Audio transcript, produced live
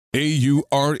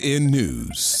AURN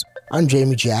News. I'm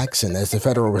Jamie Jackson. As the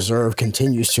Federal Reserve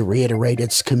continues to reiterate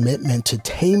its commitment to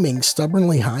taming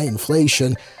stubbornly high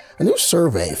inflation, a new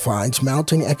survey finds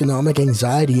mounting economic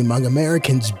anxiety among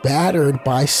Americans battered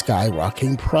by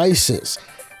skyrocketing prices.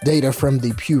 Data from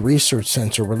the Pew Research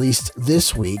Center released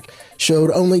this week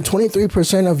showed only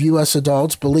 23% of U.S.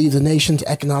 adults believe the nation's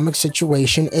economic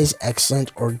situation is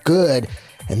excellent or good,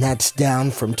 and that's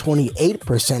down from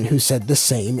 28% who said the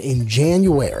same in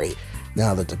January.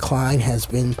 Now, the decline has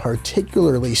been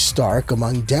particularly stark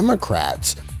among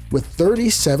Democrats, with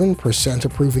 37%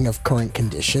 approving of current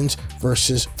conditions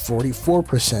versus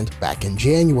 44% back in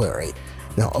January.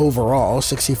 Now, overall,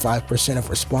 65% of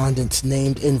respondents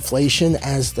named inflation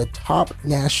as the top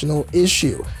national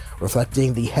issue,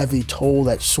 reflecting the heavy toll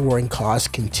that soaring costs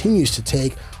continues to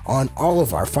take on all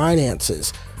of our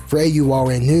finances. For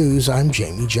AURN News, I'm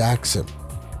Jamie Jackson.